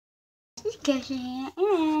This is Kirsten here,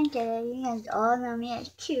 and you guys all know me as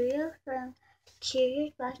Cheerio from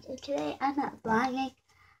Cheerios Box, and today I'm not vlogging.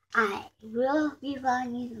 I will be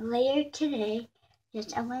vlogging later today.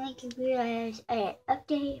 Just I want to give you guys an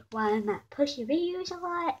update why I'm not posting videos a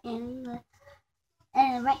lot, and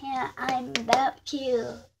right now I'm about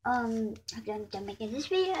to I'm done making this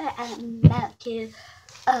video. I'm about to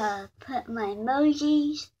put my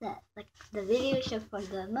emojis that like the video stuff for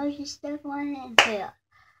the emoji stuff on it and put it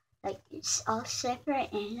like it's all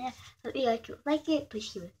separate, and hope you guys will like it.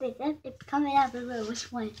 Please give a thumbs up. Comment down below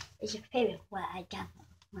which one is your favorite. What I done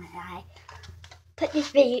when I put this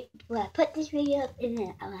video, up, and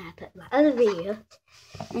then when I put my other video,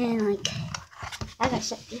 and like I got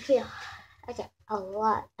this video. I got a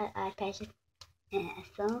lot of iPads and a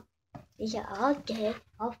phone. These are all dead.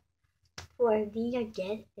 All 4 of these are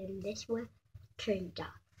dead, and this one turned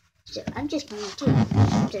off. So I'm just going to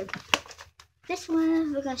do this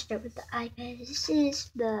one. We're gonna start with the iPad. This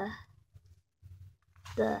is the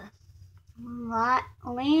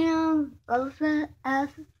Lamb Alpha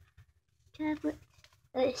tablet.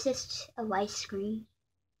 It's just a white screen,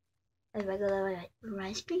 a regular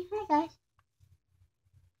white screen. Hi guys,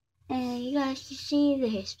 and you guys can see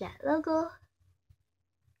there's that logo.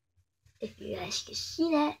 If you guys can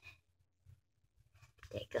see that,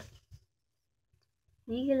 there you go.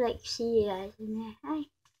 You can like see you guys in there. Hi.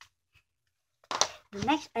 The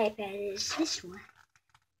next iPad is this one.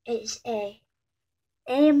 It's a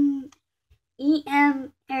EM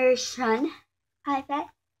Sun iPad.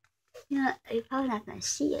 You know, you're probably not gonna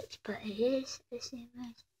see it, but it is the same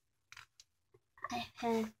as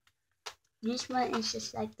iPad. This one is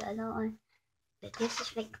just like the other one, but this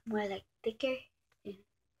is like more like thicker and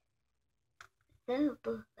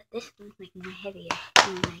available. But this one's like more heavier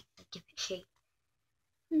and like a different shape.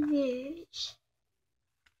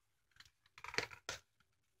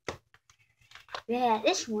 Yeah,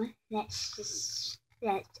 this one, that's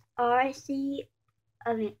RCN,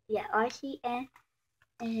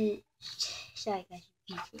 and sorry guys,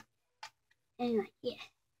 you can't see. And like, yeah,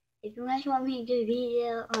 if you guys want me to do a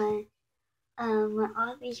video on when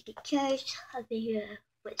all these get charged, I'll do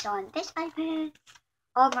what's on this iPad,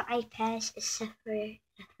 all my iPads except for the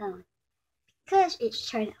phone, because it's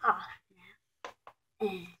turned off now.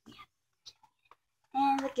 And yeah,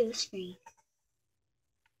 and look at the screen.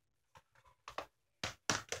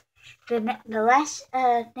 The last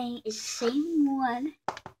thing is the same one,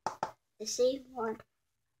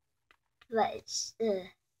 but it's the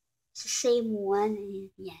same one, and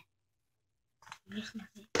yeah.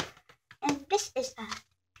 And this is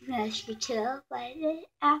you guys can tell by the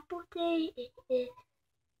Apple thing, it is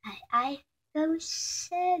an iPhone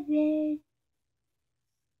 7.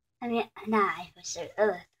 I mean, not iPhone 7,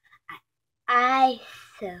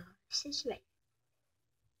 iPhone. This is right.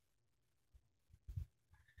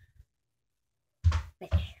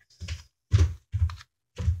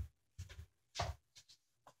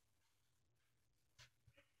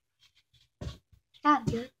 Stop,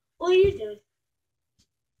 dude. What are you doing?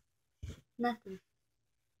 Nothing.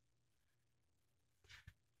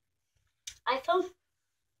 iPhone?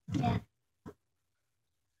 Yeah.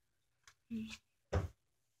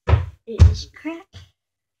 It is cracked.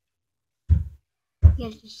 You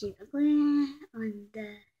guys can see the glare on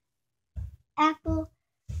the Apple.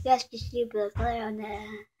 You guys can see the glare on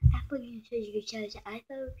the Apple. You can show the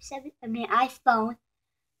iPhone 7. I mean iPhone.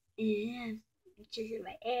 And it's just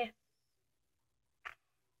right there.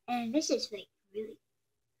 And this is like really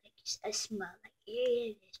like a small like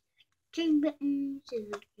area. There's like 2 buttons,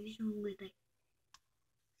 and like there's one with like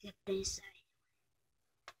this side.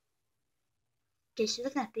 Just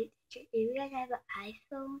look at the picture. If you guys have an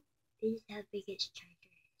iPhone, this is how big its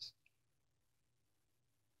charger is.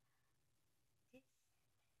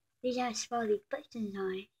 These are small buttons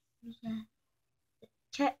on it. These are the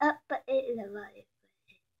turn up button and the volume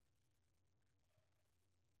button.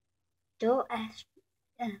 Don't ask.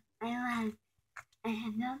 I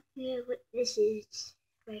have no idea what this is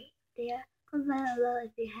right there. Comment below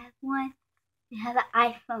if you have one. If you have an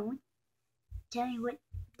iPhone, tell me what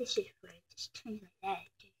this is for. It just turns like that.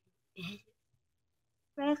 It has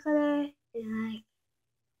red color and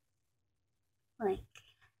like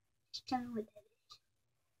just tell me what that is.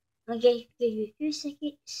 I'm gonna give you a few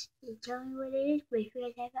seconds to tell me what it is, but if you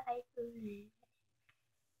guys have an iPhone,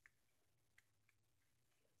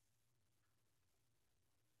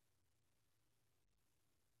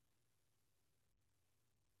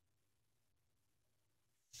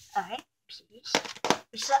 alright,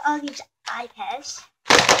 we saw all these iPads.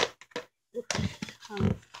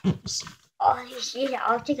 These are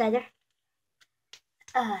all together.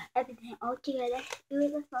 Everything all together. Do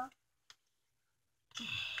it with the phone.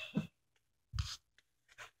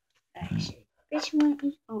 Alright, so this one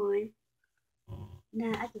is on.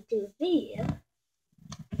 Now I can do a video.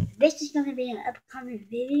 This is going to be an upcoming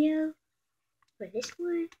video for this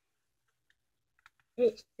one.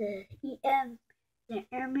 It's the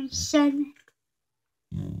Airman Sun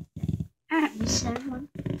one.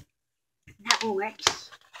 That one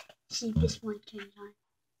works. See if this one turns on.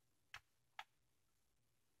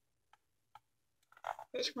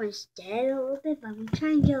 This one's dead a little bit, but I'm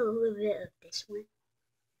trying to get a little bit of this one.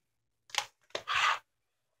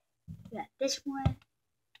 Got this one.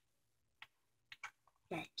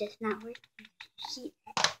 That's just not working. You see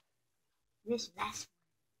that? This last one.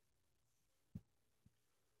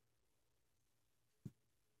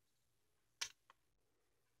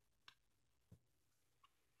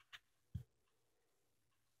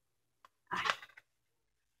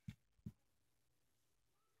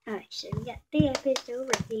 Alright, so we got 3 iPads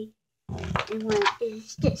already. And one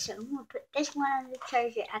is this. So I'm going to put this one on the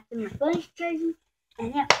charger after my phone's charging.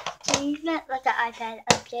 And yeah, so you've got like an iPad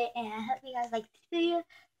update. And I hope you guys like this video.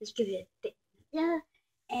 Just give it a big thumbs up.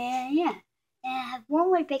 And yeah, and I have one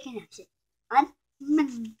more big announcement.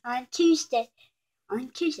 On Tuesday,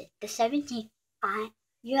 the 17th,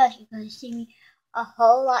 you guys are going to see me a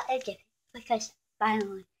whole lot of different. Because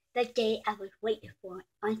finally, the day I was waiting for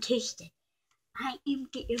on Tuesday, I am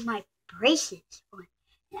getting my braces on.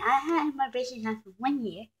 And I had my braces on for 1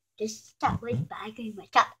 year. Just stop with bag and my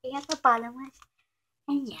top and the bottom ones.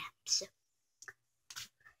 And yeah, so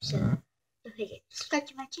don't forget to subscribe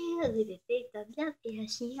to my channel, leave a big thumbs up, and I'll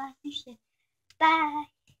see you guys next time. Bye!